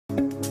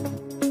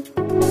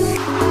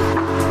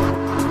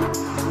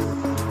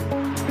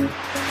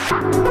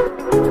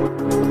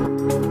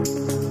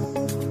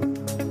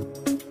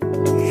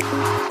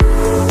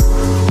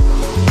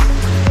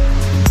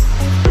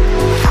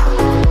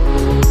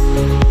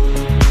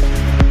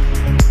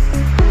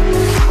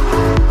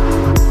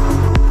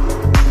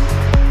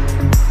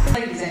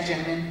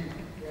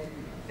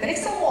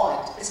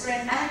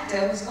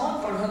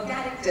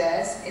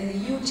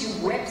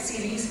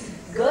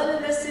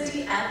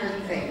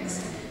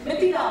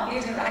Mithila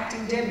made her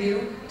acting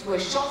debut through a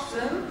short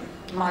film,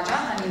 Majha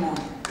Honeymoon,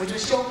 which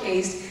was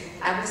showcased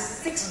at the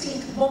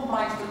 16th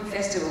Mumbai Film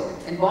Festival.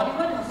 In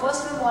Bollywood, her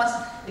first film was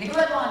Nikhil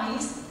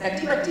Advani's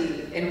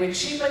Katti-Batti, in which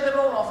she played the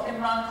role of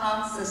Imran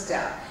Khan's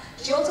sister.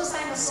 She also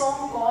sang a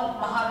song called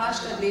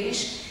Maharashtra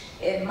Desha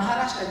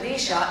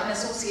in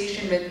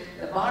association with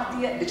the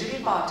Bhartiya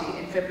Digital Party.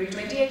 In February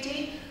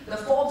 2018, the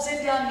Forbes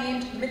India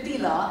named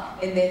Mithila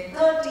in their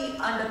 30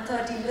 under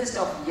 30 list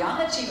of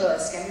young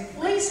achievers. Can we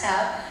please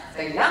have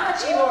the young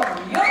achiever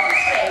on your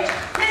stage,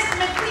 Miss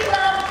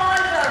Mithila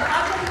Palkar?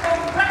 Hearty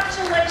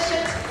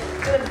congratulations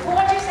to the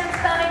gorgeous and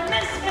stunning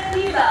Miss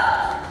Mithila.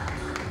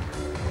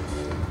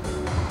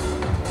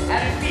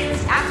 And it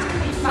feels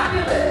absolutely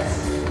fabulous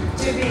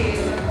to be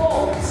in the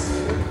Forbes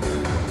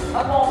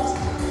amongst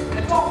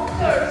the top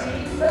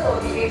 30 below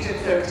the age of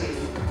 30.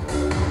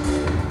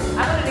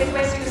 I'm going to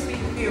request you to speak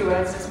a few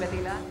words, Ms.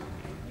 Mithila.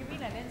 You've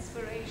been an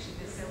inspiration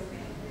to so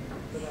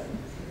many.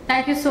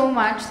 Thank you so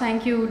much.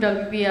 Thank you,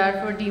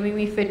 WBR, for deeming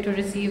me fit to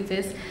receive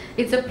this.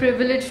 It's a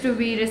privilege to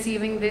be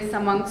receiving this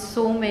amongst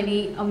so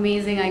many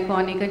amazing,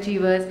 iconic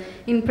achievers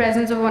in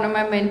presence of one of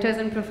my mentors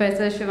and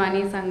professors,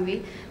 Shivani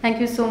Sangvi. Thank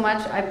you so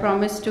much. I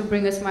promise to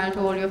bring a smile to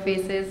all your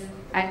faces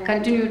and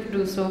continue to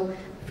do so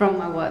from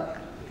my work.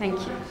 Thank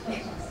you.